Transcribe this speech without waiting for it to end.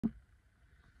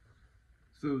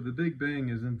So the Big Bang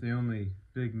isn't the only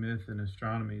big myth in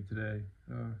astronomy today.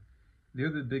 The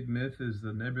other big myth is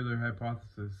the nebular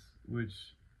hypothesis, which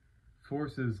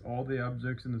forces all the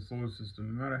objects in the solar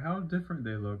system, no matter how different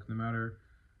they look, no matter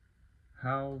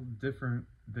how different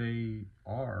they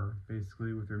are,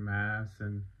 basically, with their mass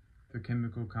and their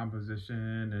chemical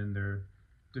composition and their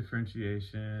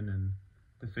differentiation and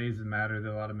the phase of matter,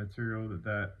 the lot of material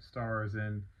that star is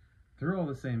in, they're all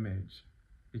the same age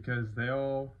because they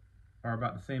all are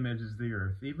about the same age as the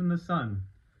Earth. Even the sun.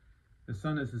 The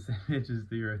sun is the same age as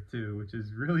the Earth too, which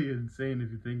is really insane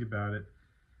if you think about it.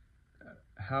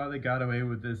 How they got away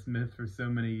with this myth for so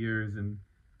many years and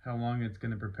how long it's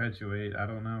going to perpetuate, I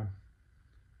don't know.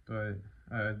 But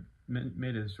I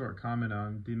made a short comment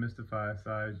on Demystify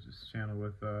Sci's channel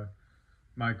with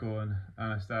Michael and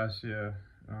Anastasia.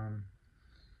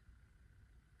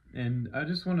 And I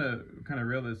just want to kind of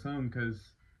reel this home because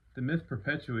the myth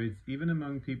perpetuates even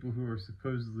among people who are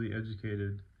supposedly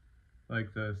educated,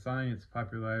 like the science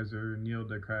popularizer Neil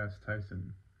deGrasse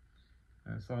Tyson.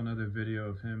 I saw another video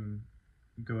of him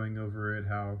going over it,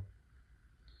 how,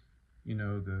 you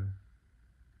know,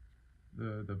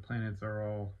 the planets are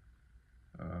all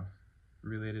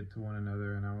related to one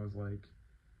another, and I was like,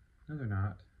 no, they're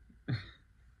not.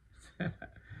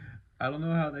 I don't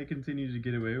know how they continue to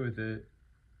get away with it,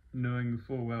 knowing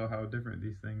full well how different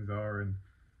these things are and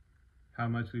how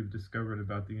much we've discovered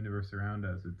about the universe around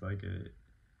us. It's like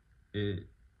it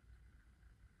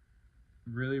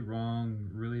really wrong,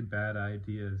 really bad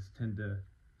ideas tend to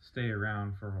stay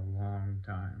around for a long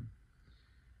time.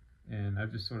 And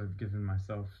I've just sort of given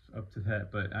myself up to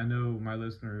that, but I know my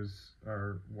listeners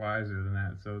are wiser than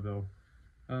that, so they'll,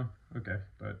 oh, okay.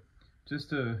 But just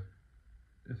to,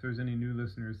 if there's any new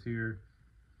listeners here,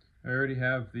 I already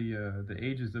have the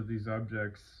ages of these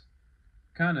objects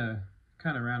kind of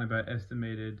roundabout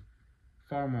estimated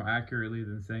far more accurately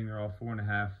than saying they're all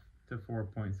 4.5 to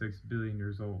 4.6 billion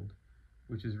years old,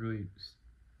 which is really,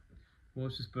 well,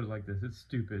 let's just put it like this. It's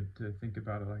stupid to think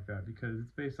about it like that because it's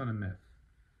based on a myth.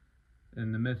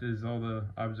 And the myth is all the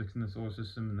objects in the solar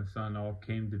system and the sun all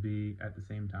came to be at the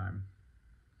same time.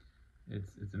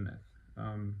 It's a myth.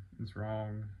 It's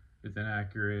wrong. It's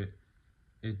inaccurate.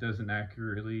 It doesn't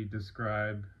accurately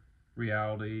describe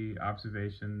reality,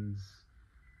 observations.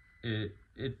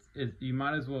 You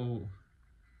might as well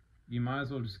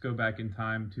just go back in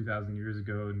time 2,000 years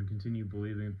ago and continue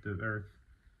believing that the Earth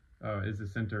is the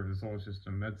center of the solar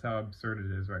system. That's how absurd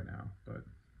it is right now. But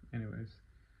anyways,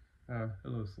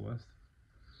 hello Celeste.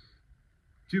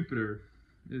 Jupiter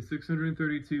is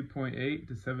 632.8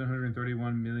 to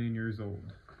 731 million years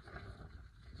old.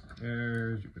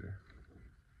 There's Jupiter.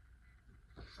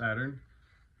 Saturn,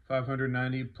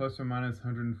 590 plus or minus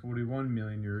 141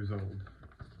 million years old.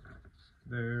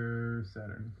 There's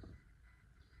Saturn.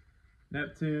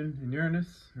 Neptune and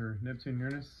Uranus, or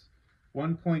Neptune-Uranus,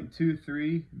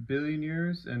 1.23 billion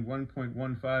years and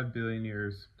 1.15 billion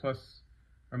years, plus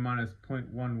or minus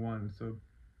 0.11, so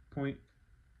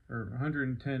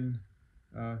 110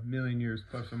 million years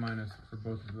plus or minus for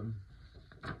both of them.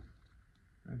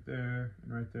 Right there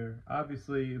and right there.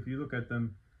 Obviously, if you look at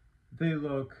them, they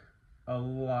look a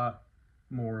lot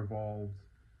more evolved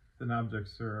than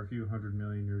objects that are a few 100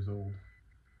 million years old.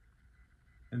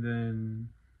 And then,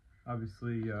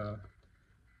 obviously,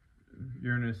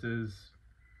 Uranus is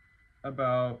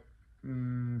about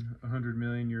 100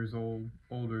 million years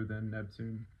older than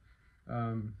Neptune.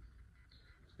 And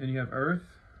you have Earth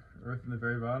in the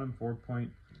very bottom,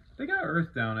 they got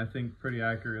Earth down, I think, pretty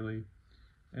accurately.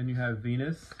 And you have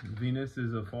Venus. Venus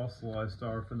is a fossilized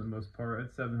star for the most part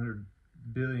at 700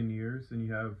 billion years. And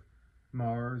you have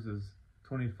Mars is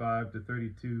 25 to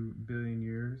 32 billion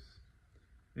years.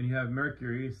 And you have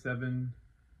Mercury, 7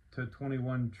 to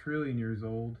 21 trillion years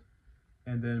old.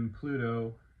 And then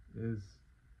Pluto is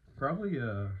probably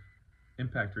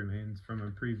impact remains from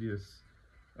a previous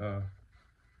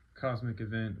cosmic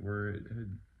event where it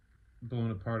had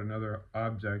blown apart another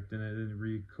object and it had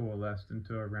recoalesced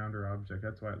into a rounder object.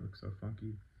 That's why it looks so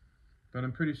funky. But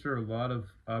I'm pretty sure a lot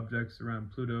of objects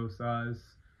around Pluto size,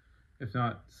 if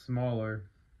not smaller,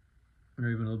 or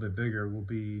even a little bit bigger, will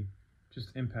be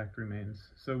just impact remains.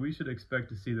 So we should expect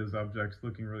to see those objects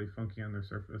looking really funky on their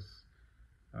surface.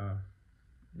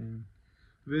 And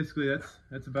basically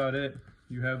that's about it.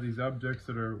 You have these objects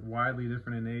that are widely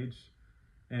different in age,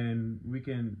 and we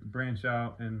can branch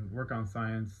out and work on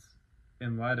science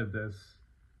in light of this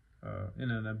in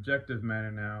an objective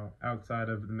manner now, outside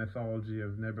of the mythology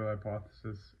of nebular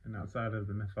hypothesis and outside of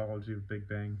the mythology of Big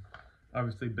Bang.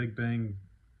 Obviously, Big Bang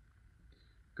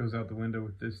goes out the window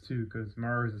with this too, because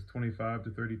Mars is 25 to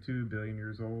 32 billion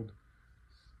years old.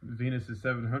 Venus is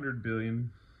 700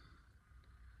 billion,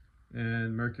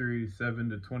 and Mercury is 7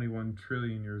 to 21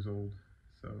 trillion years old.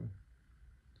 So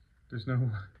there's no,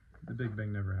 the Big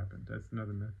Bang never happened. That's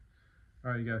another myth.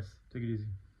 All right, you guys, take it easy.